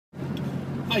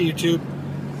Hi YouTube.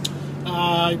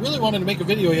 I really wanted to make a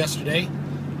video yesterday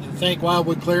and thank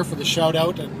Wildwood Claire for the shout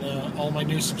out and all my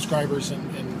new subscribers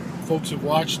and folks who've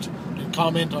watched and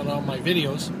comment on all my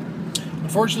videos.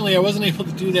 Unfortunately, I wasn't able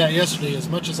to do that yesterday as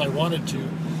much as I wanted to.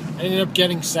 I ended up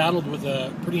getting saddled with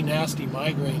a pretty nasty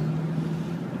migraine.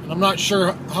 And I'm not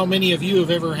sure how many of you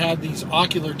have ever had these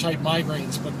ocular type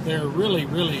migraines, but they're really,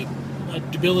 really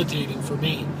debilitating for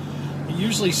me. It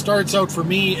usually starts out for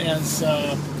me as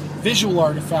visual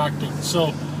artifacting.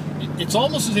 So it's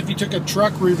almost as if you took a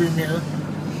truck rearview mirror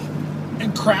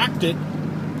and cracked it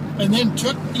and then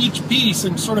took each piece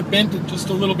and sort of bent it just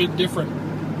a little bit different.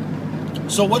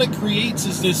 So what it creates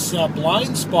is this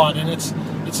blind spot, and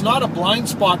it's not a blind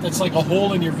spot that's like a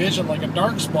hole in your vision, like a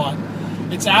dark spot.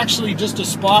 It's actually just a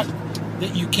spot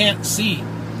that you can't see.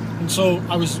 And so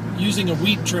I was using a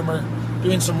weed trimmer,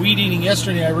 doing some weed eating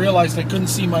yesterday. I realized I couldn't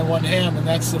see my one hand, and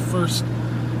that's the first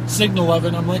signal of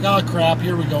it. I'm like, oh crap,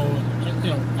 here we go. And,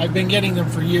 you know, I've been getting them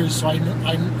for years, so I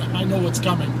know what's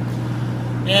coming.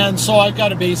 And so I've got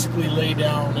to basically lay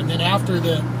down. And then after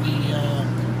the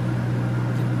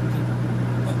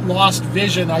lost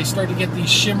vision, I start to get these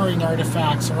shimmering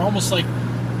artifacts, or almost like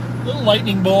little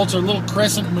lightning bolts or little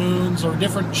crescent moons or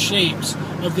different shapes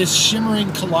of this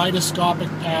shimmering kaleidoscopic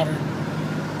pattern.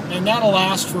 And that'll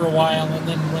last for a while, and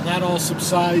then when that all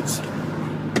subsides,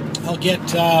 I'll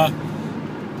get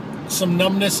some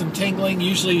numbness and tingling,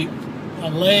 usually a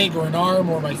leg or an arm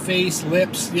or my face,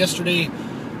 lips. Yesterday,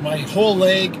 my whole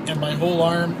leg and my whole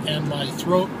arm and my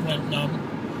throat went numb.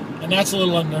 And that's a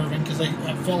little unnerving because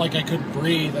I felt like I couldn't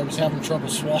breathe. I was having trouble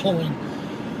swallowing.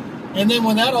 And then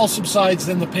when that all subsides,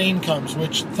 then the pain comes,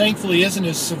 which thankfully isn't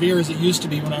as severe as it used to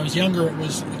be. When I was younger, it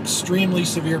was extremely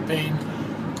severe pain,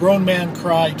 grown man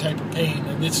cry type of pain,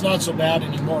 and it's not so bad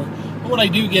anymore. But what I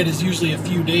do get is usually a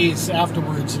few days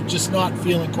afterwards of just not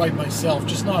feeling quite myself,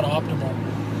 just not optimal.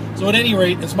 So at any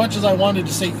rate, as much as I wanted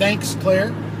to say thanks,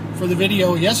 Claire, for the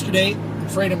video yesterday, I'm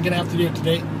afraid I'm going to have to do it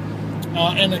today.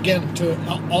 And again, to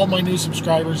all my new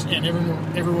subscribers and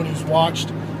everyone who's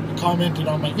watched and commented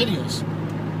on my videos.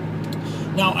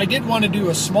 Now, I did want to do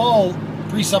a small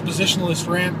presuppositionalist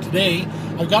rant today.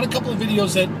 I've got a couple of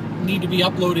videos that need to be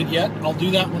uploaded yet. I'll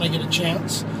do that when I get a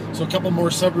chance. So a couple more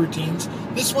subroutines.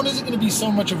 This one isn't going to be so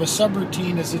much of a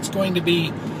subroutine as it's going to be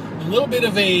a little bit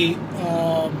of a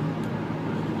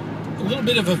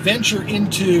venture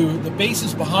into the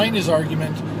basis behind his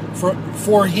argument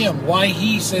for him, why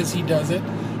he says he does it,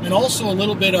 and also a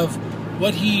little bit of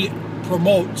what he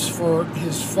promotes for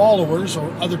his followers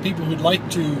or other people who'd like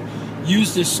to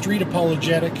use this street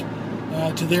apologetic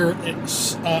to their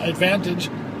advantage.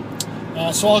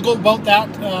 So I'll go about that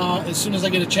as soon as I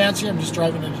get a chance here. I'm just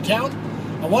driving into town.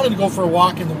 I wanted to go for a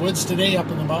walk in the woods today up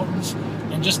in the mountains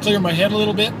and just clear my head a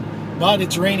little bit, but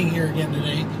it's raining here again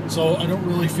today, so I don't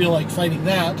really feel like fighting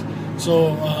that.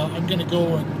 So I'm going to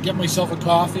go and get myself a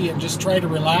coffee and just try to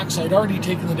relax. I'd already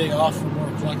taken the day off from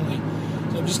work, luckily.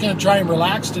 So I'm just going to try and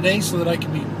relax today so that I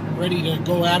can be ready to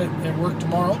go at it at work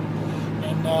tomorrow.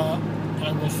 And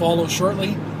I will follow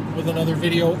shortly with another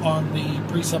video on the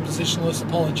presuppositionalist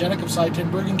apologetic of Cy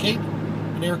ten Bergen Cape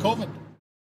and Eric Hovind.